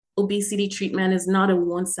obesity treatment is not a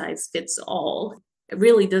one size fits all. It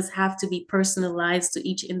really does have to be personalized to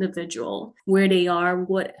each individual, where they are,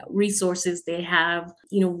 what resources they have,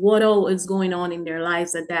 what all is going on in their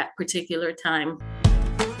lives at that particular time.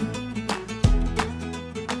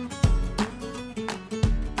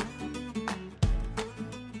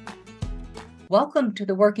 Welcome to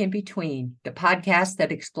The Work in Between, the podcast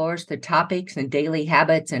that explores the topics and daily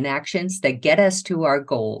habits and actions that get us to our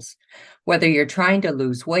goals. Whether you're trying to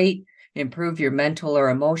lose weight, improve your mental or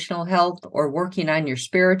emotional health, or working on your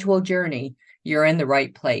spiritual journey, you're in the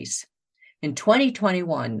right place. In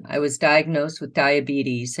 2021, I was diagnosed with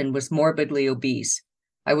diabetes and was morbidly obese.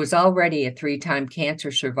 I was already a 3-time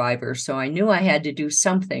cancer survivor, so I knew I had to do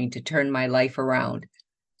something to turn my life around.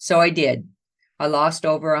 So I did. I lost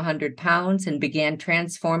over 100 pounds and began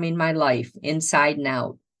transforming my life inside and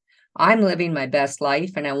out. I'm living my best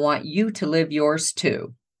life, and I want you to live yours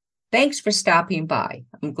too. Thanks for stopping by.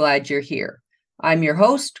 I'm glad you're here. I'm your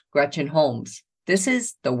host, Gretchen Holmes. This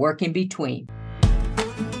is The Work in Between.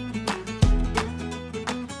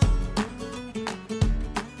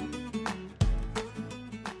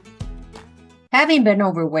 Having been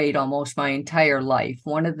overweight almost my entire life,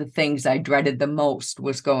 one of the things I dreaded the most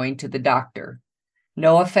was going to the doctor.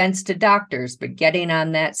 No offense to doctors, but getting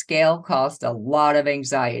on that scale caused a lot of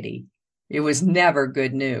anxiety. It was never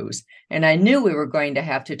good news, and I knew we were going to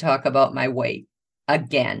have to talk about my weight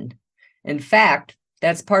again. In fact,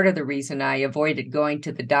 that's part of the reason I avoided going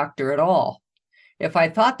to the doctor at all. If I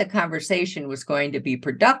thought the conversation was going to be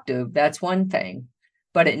productive, that's one thing,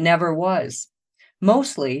 but it never was.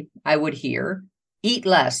 Mostly, I would hear, eat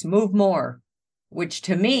less, move more, which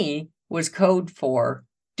to me was code for,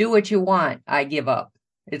 do what you want, I give up.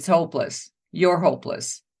 It's hopeless. You're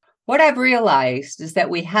hopeless. What I've realized is that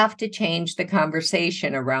we have to change the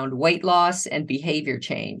conversation around weight loss and behavior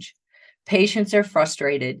change. Patients are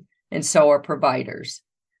frustrated, and so are providers.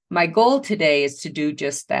 My goal today is to do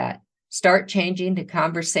just that. Start changing the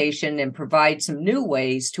conversation and provide some new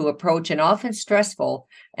ways to approach an often stressful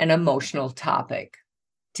and emotional topic.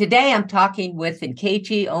 Today, I'm talking with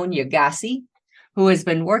Nkechi Onyegasi, who has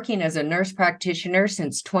been working as a nurse practitioner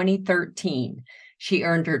since 2013. She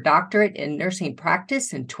earned her doctorate in nursing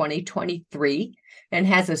practice in 2023 and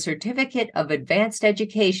has a certificate of advanced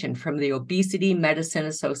education from the Obesity Medicine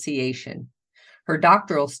Association. Her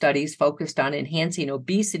doctoral studies focused on enhancing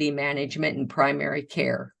obesity management in primary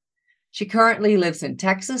care. She currently lives in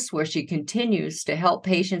Texas, where she continues to help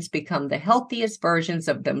patients become the healthiest versions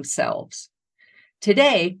of themselves.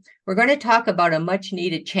 Today, we're going to talk about a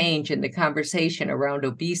much-needed change in the conversation around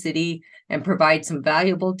obesity and provide some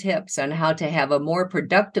valuable tips on how to have a more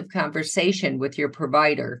productive conversation with your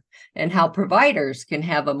provider and how providers can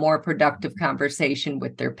have a more productive conversation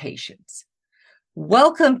with their patients.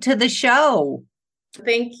 Welcome to the show.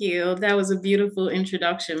 Thank you. That was a beautiful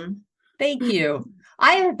introduction. Thank you.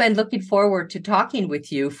 I have been looking forward to talking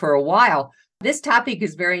with you for a while. This topic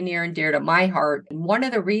is very near and dear to my heart. And one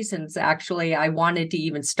of the reasons, actually, I wanted to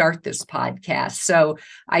even start this podcast. So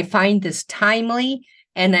I find this timely,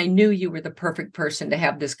 and I knew you were the perfect person to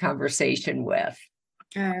have this conversation with.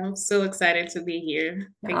 I'm so excited to be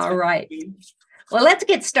here. Thanks. All right. Well, let's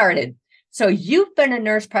get started. So you've been a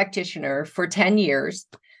nurse practitioner for 10 years.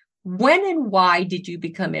 When and why did you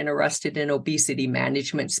become interested in obesity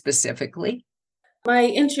management specifically? My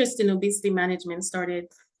interest in obesity management started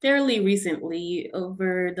fairly recently,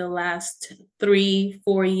 over the last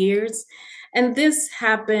 3-4 years. And this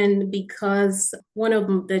happened because one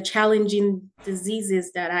of the challenging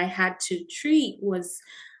diseases that I had to treat was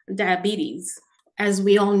diabetes. As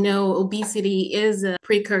we all know, obesity is a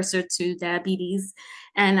precursor to diabetes.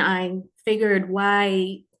 And I figured,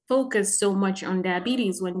 why focus so much on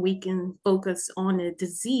diabetes when we can focus on a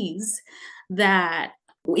disease that,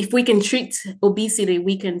 if we can treat obesity,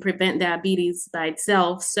 we can prevent diabetes by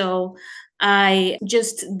itself. So I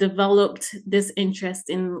just developed this interest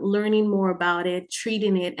in learning more about it,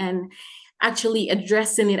 treating it, and actually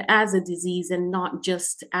addressing it as a disease and not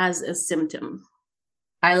just as a symptom.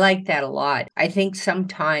 I like that a lot. I think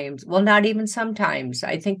sometimes, well, not even sometimes,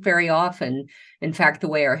 I think very often, in fact, the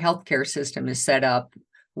way our healthcare system is set up,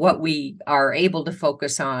 what we are able to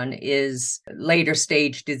focus on is later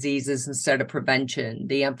stage diseases instead of prevention.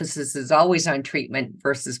 The emphasis is always on treatment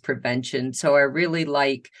versus prevention. So I really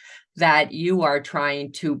like that you are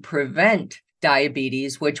trying to prevent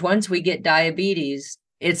diabetes, which once we get diabetes,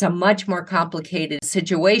 it's a much more complicated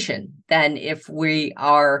situation than if we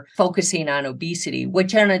are focusing on obesity,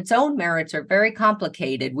 which on its own merits are very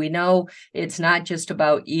complicated. We know it's not just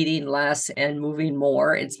about eating less and moving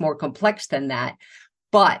more. It's more complex than that.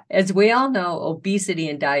 But as we all know, obesity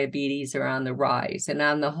and diabetes are on the rise. And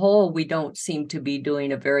on the whole, we don't seem to be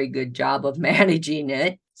doing a very good job of managing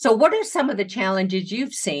it. So, what are some of the challenges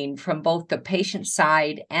you've seen from both the patient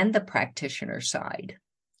side and the practitioner side?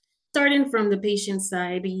 Starting from the patient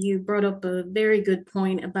side, you brought up a very good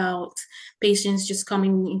point about patients just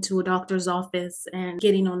coming into a doctor's office and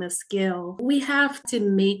getting on a scale. We have to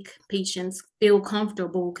make patients feel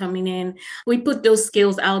comfortable coming in. We put those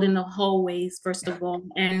scales out in the hallways, first of all,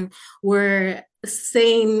 and we're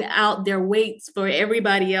saying out their weights for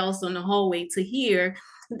everybody else on the hallway to hear.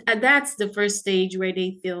 That's the first stage where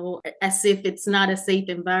they feel as if it's not a safe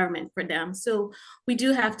environment for them. So we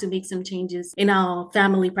do have to make some changes in our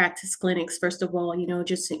family practice clinics, first of all,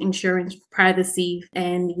 just ensuring privacy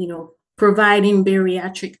and, providing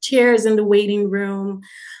bariatric chairs in the waiting room.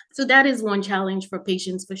 So that is one challenge for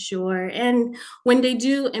patients for sure. And when they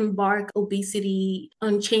do embark obesity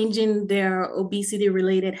on changing their obesity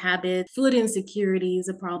related habits, food insecurity is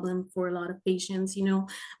a problem for a lot of patients,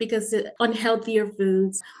 because unhealthier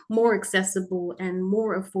foods more accessible and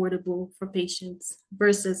more affordable for patients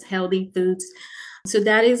versus healthy foods. So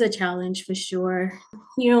that is a challenge for sure.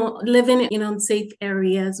 Living in unsafe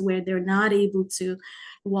areas where they're not able to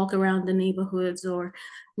walk around the neighborhoods or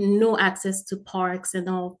no access to parks and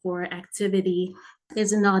all for activity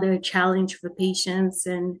is another challenge for patients,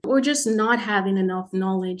 and or just not having enough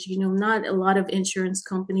knowledge. Not a lot of insurance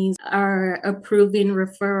companies are approving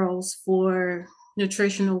referrals for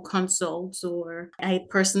nutritional consults, or I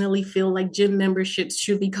personally feel like gym memberships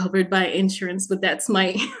should be covered by insurance, but that's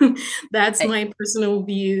my that's I, my personal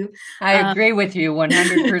view. I um, agree with you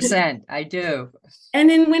 100%. I do. And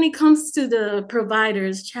then when it comes to the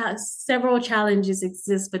providers, several challenges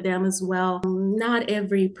exist for them as well. Not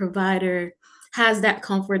every provider has that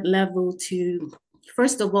comfort level to,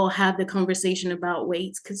 first of all, have the conversation about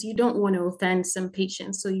weights, because you don't want to offend some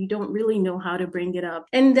patients. So you don't really know how to bring it up.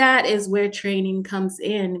 And that is where training comes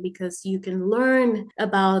in, because you can learn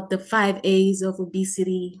about the 5 A's of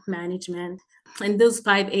obesity management. And those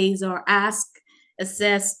 5 A's are ask,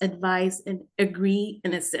 assess, advise, and agree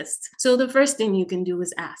and assist. So the first thing you can do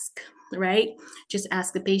is ask, right? Just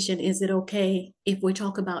ask the patient, is it okay if we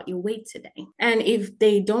talk about your weight today? And if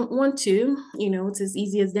they don't want to, it's as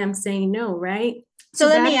easy as them saying no, right? So So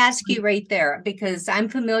let that me ask you right there, because I'm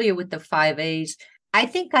familiar with the 5 A's. I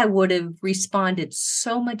think I would have responded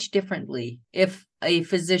so much differently if a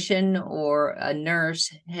physician or a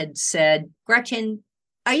nurse had said, Gretchen,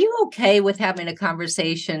 are you okay with having a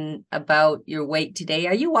conversation about your weight today?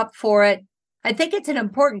 Are you up for it? I think it's an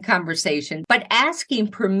important conversation, but asking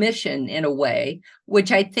permission in a way,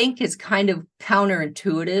 which I think is kind of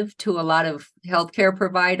counterintuitive to a lot of healthcare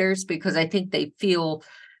providers, because I think they feel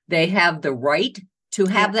they have the right to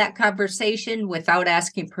have yeah. that conversation without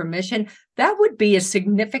asking permission. That would be a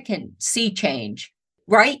significant sea change,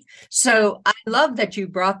 right? So I love that you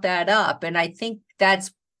brought that up. And I think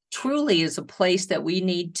that's truly is a place that we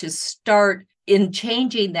need to start in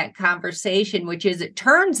changing that conversation, which is it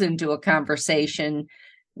turns into a conversation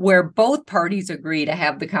where both parties agree to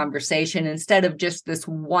have the conversation instead of just this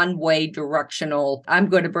one-way directional, I'm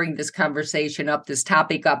going to bring this conversation up, this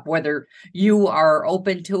topic up, whether you are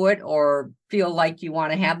open to it or feel like you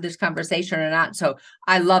want to have this conversation or not. So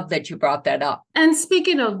I love that you brought that up. And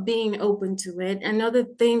speaking of being open to it, another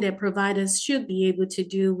thing that providers should be able to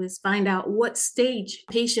do is find out what stage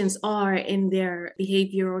patients are in their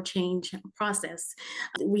behavioral change process.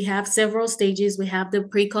 We have several stages. We have the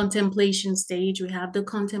pre-contemplation stage, we have the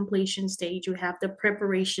contemplation stage, we have the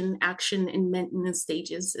preparation, action, and maintenance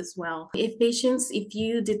stages as well. If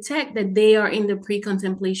you detect that they are in the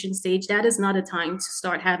pre-contemplation stage, that is not a time to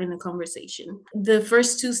start having a conversation. The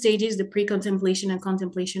first two stages, the pre-contemplation and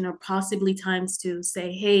contemplation, are possibly times to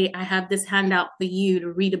say, hey, I have this handout for you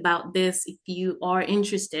to read about this. If you are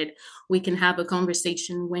interested, we can have a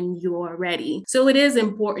conversation when you are ready. So it is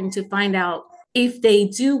important to find out if they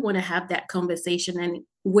do want to have that conversation and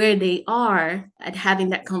where they are at having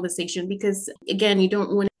that conversation, because again, you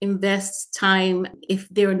don't want to invest time if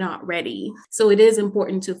they're not ready. So it is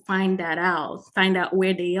important to find out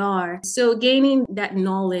where they are. So gaining that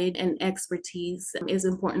knowledge and expertise is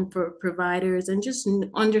important for providers, and just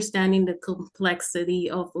understanding the complexity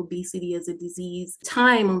of obesity as a disease.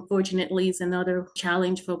 Time, unfortunately, is another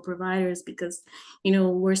challenge for providers, because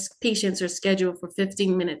where patients are scheduled for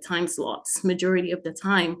 15-minute time slots majority of the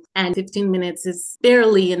time, and 15 minutes is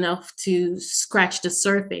barely enough to scratch the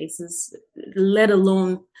surface, let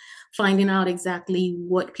alone finding out exactly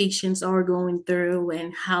what patients are going through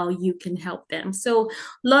and how you can help them. So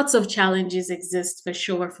lots of challenges exist for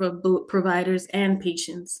sure for both providers and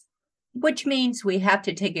patients. which means we have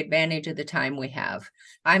to take advantage of the time we have.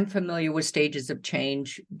 I'm familiar with stages of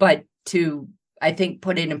change, but to, I think,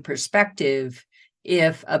 put it in perspective,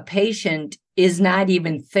 if a patient is not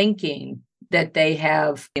even thinking that they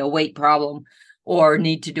have a weight problem or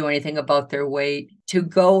need to do anything about their weight, to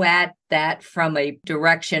go at that from a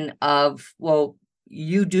direction of, well,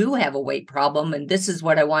 you do have a weight problem and this is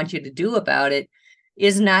what I want you to do about it,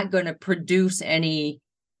 is not going to produce any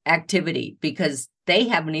activity because they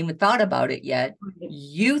haven't even thought about it yet.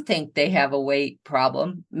 You think they have a weight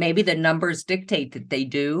problem. Maybe the numbers dictate that they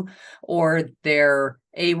do, or their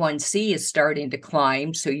A1C is starting to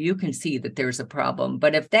climb, so you can see that there's a problem.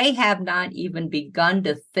 But if they have not even begun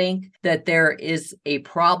to think that there is a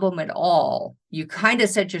problem at all, you kind of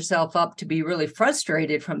set yourself up to be really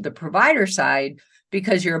frustrated from the provider side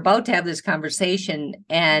because you're about to have this conversation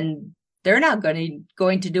and they're not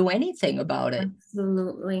going to do anything about it.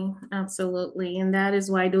 Absolutely, absolutely. And that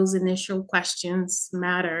is why those initial questions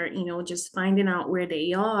matter, just finding out where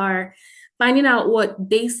they are, finding out what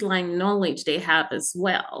baseline knowledge they have as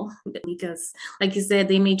well. Because, like you said,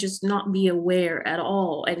 they may just not be aware at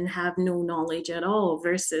all and have no knowledge at all,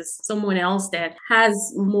 versus someone else that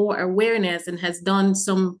has more awareness and has done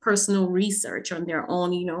some personal research on their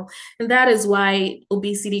own, And that is why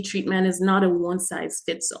obesity treatment is not a one size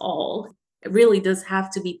fits all. It really does have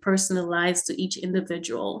to be personalized to each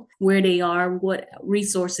individual, where they are, what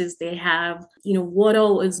resources they have, what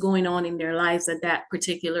all is going on in their lives at that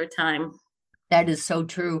particular time. That is so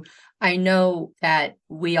true. I know that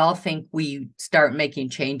we all think we start making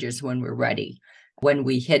changes when we're ready, when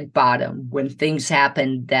we hit bottom, when things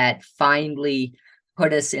happen that finally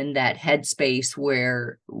put us in that headspace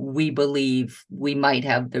where we believe we might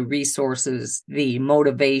have the resources, the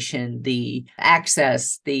motivation, the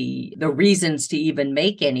access, the reasons to even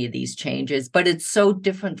make any of these changes. But it's so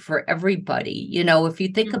different for everybody. If you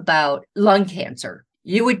think about lung cancer,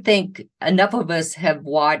 you would think enough of us have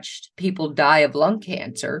watched people die of lung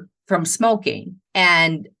cancer from smoking.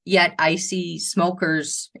 And yet I see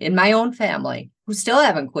smokers in my own family who still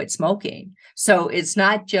haven't quit smoking. So it's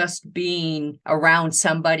not just being around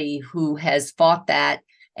somebody who has fought that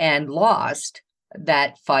and lost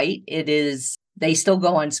that fight. It is, they still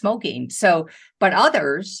go on smoking. So, but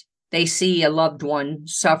others, they see a loved one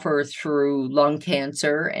suffer through lung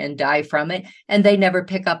cancer and die from it, and they never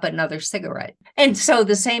pick up another cigarette. And so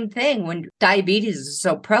the same thing when diabetes is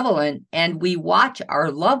so prevalent and we watch our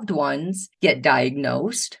loved ones get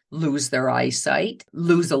diagnosed, lose their eyesight,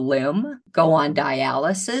 lose a limb, go on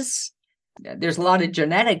dialysis. There's a lot of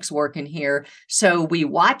genetics working here. So we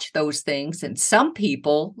watch those things. And some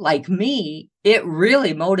people, like me, it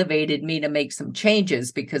really motivated me to make some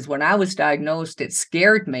changes, because when I was diagnosed, it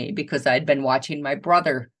scared me because I'd been watching my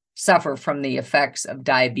brother suffer from the effects of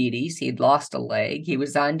diabetes. He'd lost a leg. He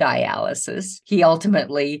was on dialysis. He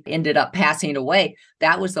ultimately ended up passing away.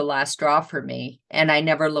 That was the last straw for me. And I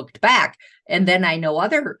never looked back. And then I know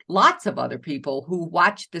lots of other people who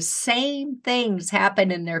watch the same things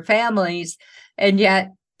happen in their families, and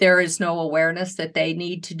yet there is no awareness that they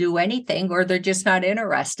need to do anything, or they're just not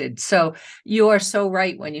interested. So you are so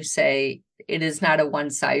right when you say it is not a one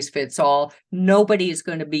size fits all. Nobody is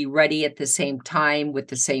going to be ready at the same time with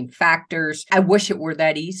the same factors. I wish it were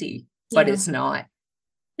that easy, but it's not.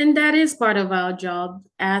 And that is part of our job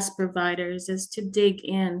as providers, is to dig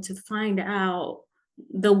in to find out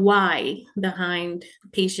the why behind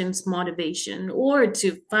patients' motivation, or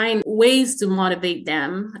to find ways to motivate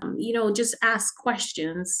them. Just ask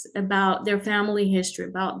questions about their family history,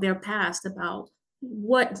 about their past, about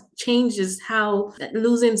what changes, how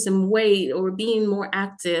losing some weight or being more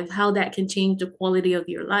active, how that can change the quality of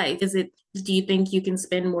your life. Do you think you can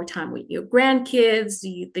spend more time with your grandkids? Do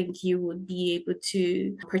you think you would be able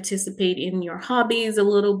to participate in your hobbies a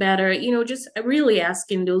little better? Just really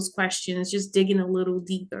asking those questions, just digging a little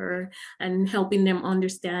deeper and helping them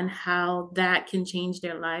understand how that can change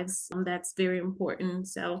their lives. That's very important.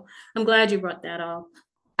 So I'm glad you brought that up.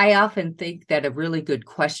 I often think that a really good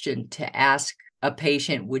question to ask a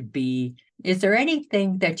patient would be, is there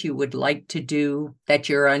anything that you would like to do that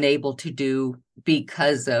you're unable to do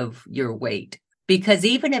because of your weight? Because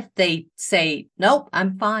even if they say, nope,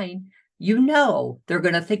 I'm fine, they're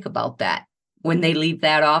going to think about that when they leave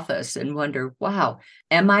that office and wonder, wow,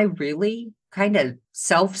 am I really kind of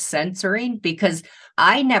self-censoring? Because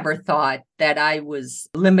I never thought that I was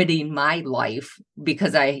limiting my life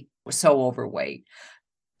because I was so overweight.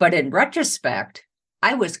 But in retrospect,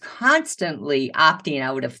 I was constantly opting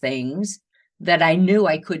out of things that I knew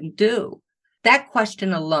I couldn't do. That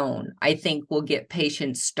question alone, I think, will get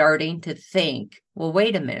patients starting to think, well,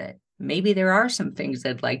 wait a minute, maybe there are some things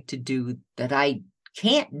I'd like to do that I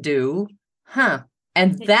can't do, huh?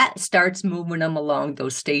 And that starts moving them along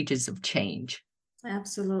those stages of change.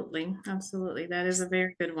 Absolutely. Absolutely. That is a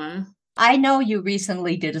very good one. I know you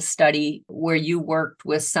recently did a study where you worked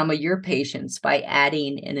with some of your patients by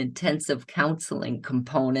adding an intensive counseling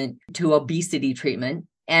component to obesity treatment.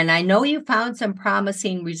 And I know you found some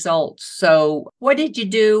promising results. So, what did you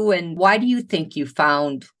do, and why do you think you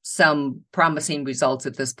found some promising results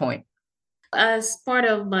at this point? As part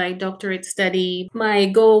of my doctorate study, my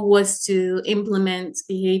goal was to implement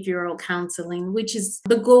behavioral counseling, which is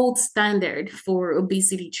the gold standard for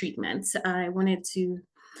obesity treatments. I wanted to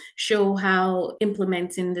show how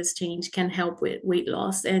implementing this change can help with weight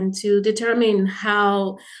loss and to determine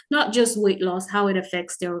how not just weight loss, how it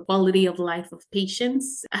affects their quality of life of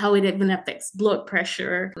patients, how it even affects blood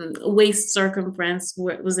pressure, waist circumference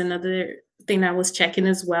was another thing I was checking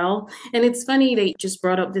as well. And it's funny they just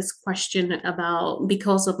brought up this question about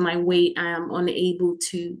because of my weight, I am unable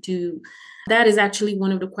to do. That is actually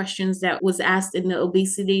one of the questions that was asked in the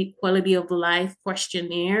obesity quality of life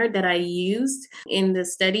questionnaire that I used in the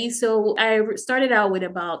study. So I started out with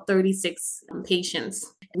about 36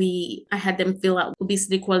 patients. I had them fill out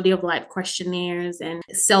obesity quality of life questionnaires and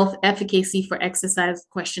self-efficacy for exercise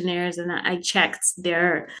questionnaires, and I checked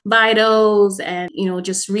their vitals and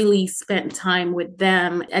just really spent time with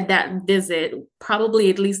them at that visit, probably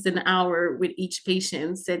at least an hour with each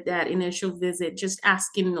patient at that initial visit, just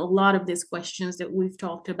asking a lot of these questions that we've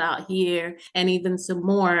talked about here and even some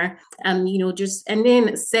more. Just and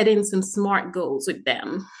then setting some SMART goals with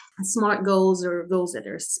them. SMART goals are goals that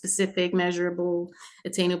are specific, measurable,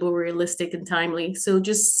 attainable, realistic, and timely. So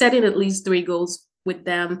just setting at least 3 goals with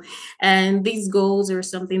them. And these goals are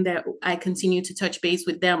something that I continue to touch base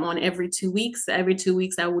with them on every 2 weeks. Every 2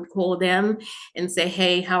 weeks, I would call them and say,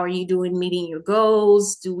 hey, how are you doing meeting your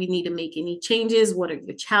goals? Do we need to make any changes? What are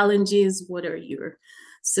your challenges? What are your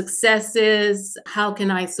successes? How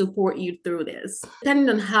can I support you through this? Depending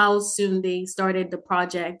on how soon they started the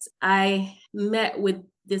project, I met with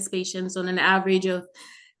these patients on an average of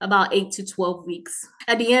about 8 to 12 weeks.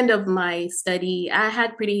 At the end of my study, I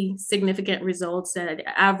had pretty significant results at an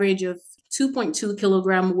average of 2.2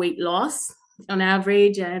 kilogram weight loss on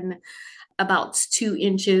average, and about 2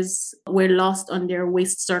 inches were lost on their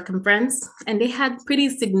waist circumference. And they had pretty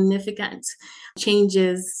significant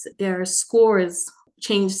changes. Their scores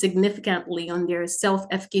changed significantly on their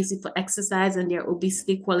self-efficacy for exercise and their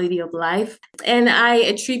obesity quality of life. And I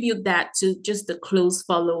attribute that to just the close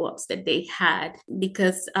follow-ups that they had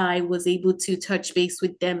because I was able to touch base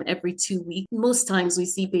with them every 2 weeks. Most times we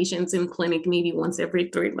see patients in clinic maybe once every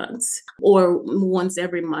 3 months or once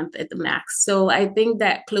every month at the max. So I think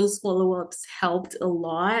that close follow-ups helped a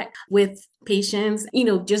lot with patients,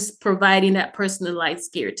 just providing that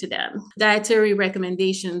personalized care to them. Dietary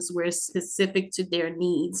recommendations were specific to their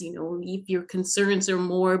needs. If your concerns are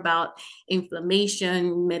more about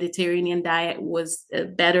inflammation, Mediterranean diet was a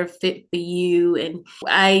better fit for you. And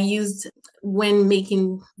I used, when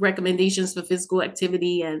making recommendations for physical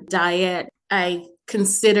activity and diet, I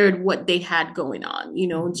considered what they had going on,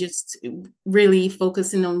 just really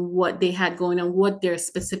focusing on what they had going on, what their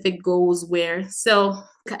specific goals were. So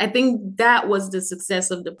I think that was the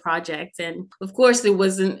success of the project. And of course it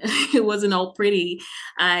wasn't it wasn't all pretty.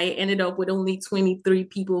 I ended up with only 23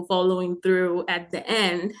 people following through at the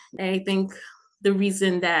end. I think the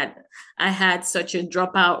reason that I had such a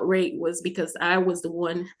dropout rate was because I was the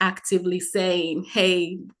one actively saying,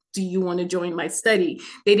 hey, do you want to join my study?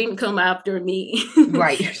 They didn't come after me.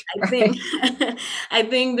 Right. I think I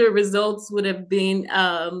think the results would have been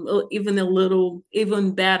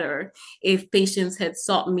even better if patients had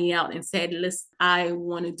sought me out and said, listen, I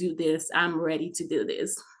want to do this. I'm ready to do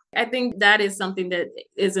this. I think that is something that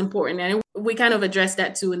is important. And we kind of addressed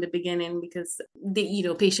that too in the beginning because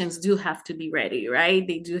patients do have to be ready, right?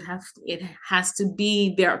 It has to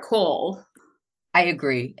be their call. I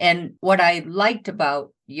agree. And what I liked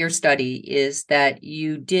about your study is that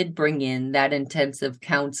you did bring in that intensive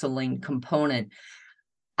counseling component.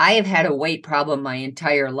 I have had a weight problem my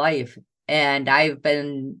entire life, and I've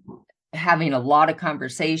been having a lot of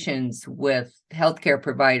conversations with healthcare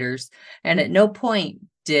providers, and at no point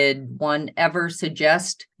did one ever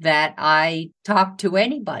suggest that I talk to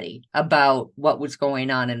anybody about what was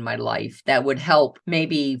going on in my life that would help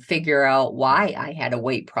maybe figure out why I had a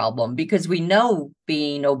weight problem, because we know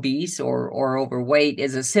being obese or overweight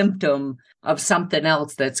is a symptom of something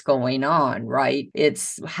else that's going on, right?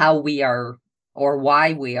 It's how we are or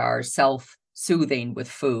why we are self-soothing with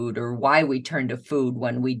food or why we turn to food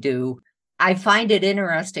when we do. I find it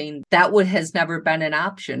interesting that would has never been an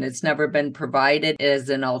option. It's never been provided as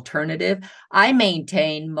an alternative. I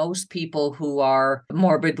maintain most people who are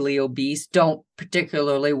morbidly obese don't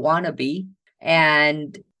particularly want to be.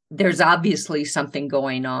 And there's obviously something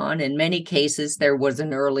going on. In many cases, there was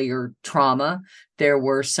an earlier trauma. There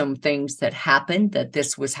were some things that happened that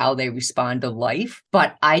this was how they respond to life.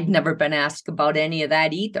 But I'd never been asked about any of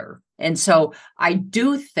that either. And so I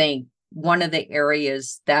do think one of the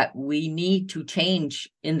areas that we need to change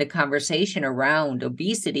in the conversation around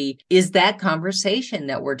obesity is that conversation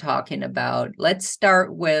that we're talking about. Let's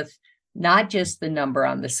start with not just the number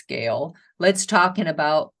on the scale. Let's talking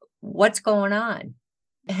about what's going on.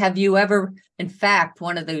 Have you ever, in fact,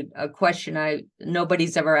 one of the question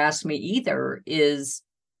nobody's ever asked me either is,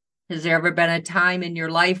 has there ever been a time in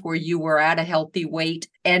your life where you were at a healthy weight?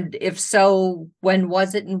 And if so, when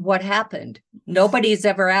was it and what happened? Nobody's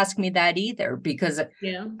ever asked me that either, because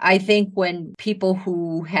Yeah. I think when people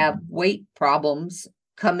who have weight problems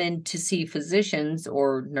come in to see physicians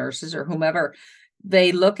or nurses or whomever,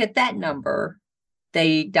 they look at that number,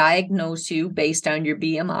 they diagnose you based on your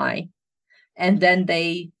BMI, and then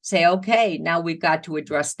they say, okay, now we've got to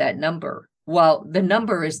address that number. Well, the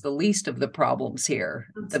number is the least of the problems here.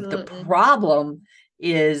 The problem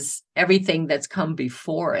is everything that's come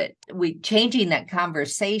before it. Changing that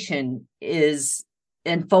conversation is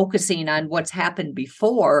and focusing on what's happened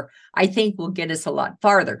before, I think will get us a lot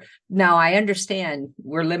farther. Now, I understand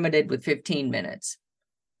we're limited with 15 minutes,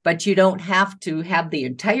 but you don't have to have the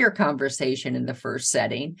entire conversation in the first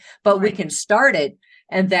setting, but we can start it.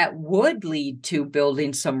 And that would lead to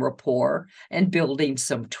building some rapport and building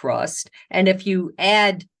some trust. And if you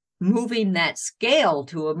add moving that scale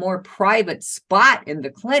to a more private spot in the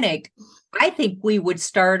clinic, I think we would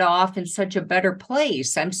start off in such a better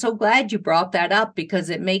place. I'm so glad you brought that up because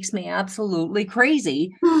it makes me absolutely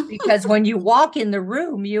crazy. Because when you walk in the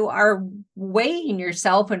room, you are weighing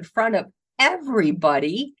yourself in front of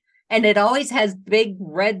everybody. And it always has big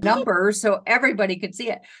red numbers so everybody could see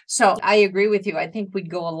it. So I agree with you. I think we'd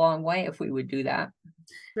go a long way if we would do that.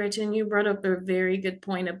 Gretchen, you brought up a very good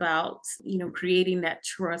point about, creating that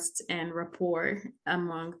trust and rapport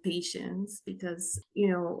among patients because,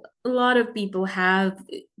 a lot of people have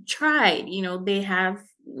tried, they have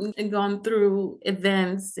gone through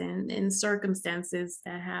events and circumstances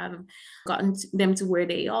that have gotten them to where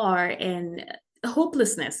they are. And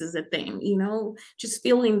hopelessness is a thing, just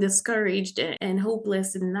feeling discouraged and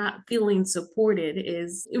hopeless and not feeling supported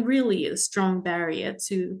is really a strong barrier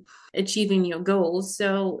to achieving your goals.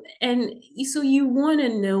 So you want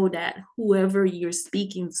to know that whoever you're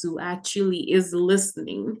speaking to actually is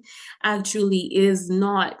listening, actually is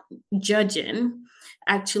not judging,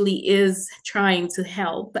 actually is trying to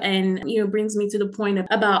help. And brings me to the point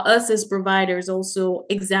about us as providers also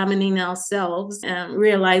examining ourselves and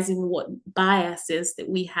realizing what biases that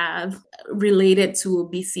we have related to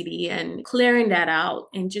obesity and clearing that out,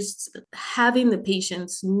 and just having the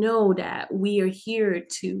patients know that we are here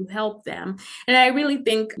to help them. And I really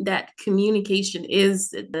think that communication is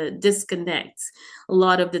the disconnect a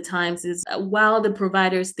lot of the times is while the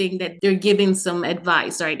providers think that they're giving some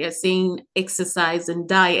advice, right? They're saying exercise and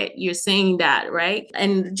diet. You're saying that, right?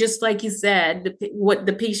 And just like you said, what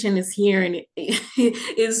the patient is hearing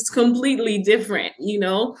is completely different,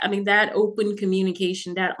 I mean, that open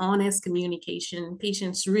communication, that honest communication,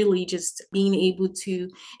 patients really just being able to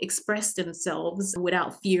express themselves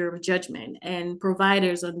without fear of judgment, and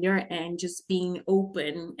providers on their end just being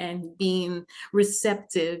open and being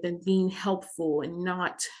receptive and being helpful and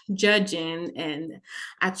not judging and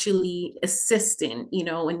actually assisting,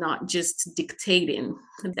 and not just dictating.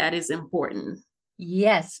 That is important.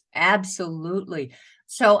 Yes, absolutely.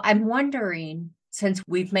 So I'm wondering, since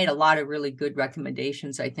we've made a lot of really good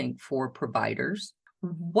recommendations, I think, for providers,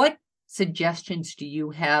 what suggestions do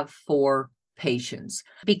you have for patients?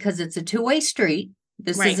 Because it's a two-way street.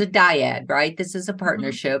 This is a dyad, right? This is a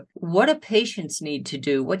partnership. Mm-hmm. What do patients need to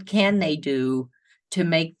do? What can they do to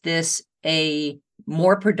make this a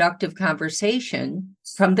more productive conversation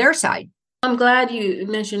from their side? I'm glad you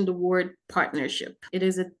mentioned the word partnership. It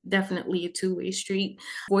is definitely a two-way street.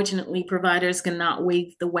 Fortunately, providers cannot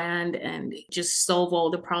wave the wand and just solve all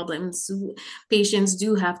the problems. Patients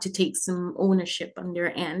do have to take some ownership on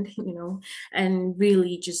their end, and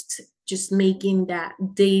really just just making that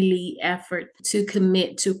daily effort to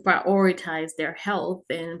commit to prioritize their health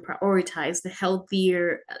and prioritize the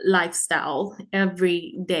healthier lifestyle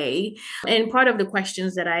every day. And part of the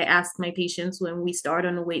questions that I ask my patients when we start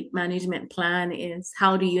on a weight management plan is,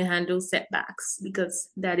 how do you handle setbacks? Because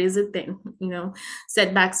that is a thing,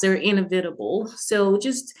 setbacks are inevitable. So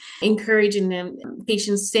just encouraging them,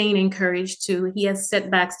 patients staying encouraged to, yes,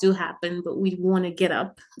 setbacks do happen, but we want to get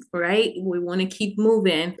up, right? We want to keep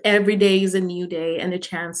moving. Every day is a new day and a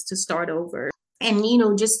chance to start over. And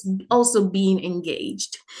just also being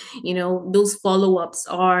engaged. Those follow-ups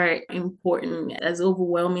are important, as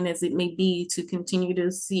overwhelming as it may be to continue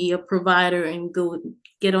to see a provider and go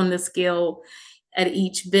get on the scale at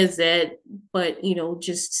each visit. But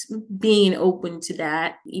just being open to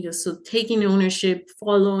that, so taking ownership,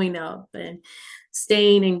 following up, and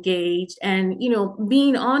staying engaged, and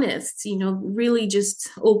being honest, really just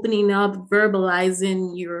opening up,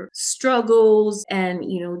 verbalizing your struggles, and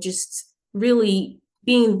just really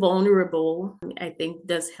being vulnerable, I think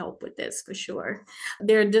does help with this for sure.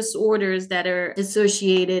 There are disorders that are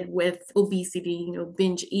associated with obesity,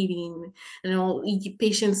 binge eating,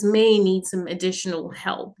 patients may need some additional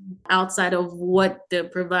help outside of what the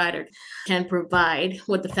provider can provide,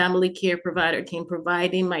 what the family care provider can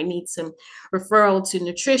provide. They might need some referral to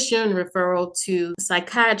nutrition, referral to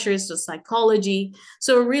psychiatrist or psychology.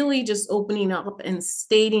 So really just opening up and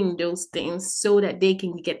stating those things so that they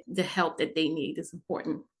can get the help that they need is important.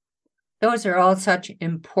 Those are all such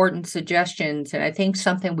important suggestions. And I think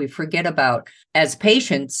something we forget about as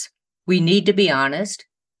patients, we need to be honest.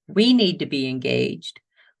 We need to be engaged.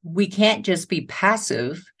 We can't just be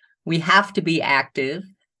passive. We have to be active.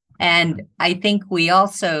 And I think we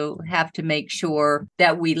also have to make sure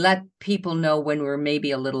that we let people know when we're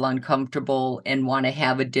maybe a little uncomfortable and want to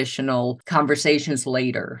have additional conversations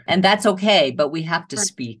later. And that's okay, but we have to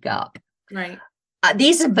speak up. Right.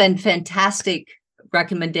 These have been fantastic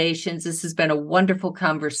recommendations. This has been a wonderful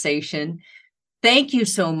conversation. Thank you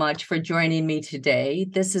so much for joining me today.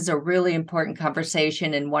 This is a really important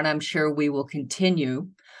conversation and one I'm sure we will continue.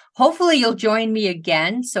 Hopefully you'll join me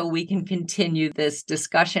again so we can continue this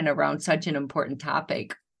discussion around such an important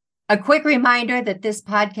topic. A quick reminder that this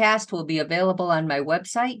podcast will be available on my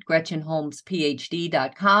website,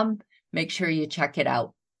 GretchenHolmesPhD.com. Make sure you check it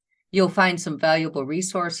out. You'll find some valuable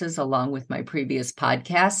resources along with my previous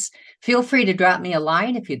podcasts. Feel free to drop me a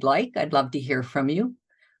line if you'd like. I'd love to hear from you.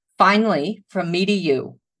 Finally, from me to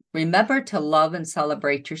you, remember to love and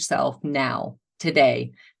celebrate yourself now,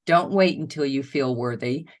 today. Don't wait until you feel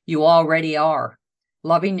worthy. You already are.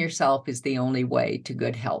 Loving yourself is the only way to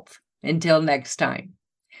good health. Until next time.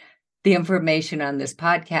 The information on this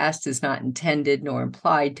podcast is not intended nor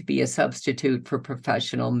implied to be a substitute for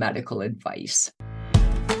professional medical advice.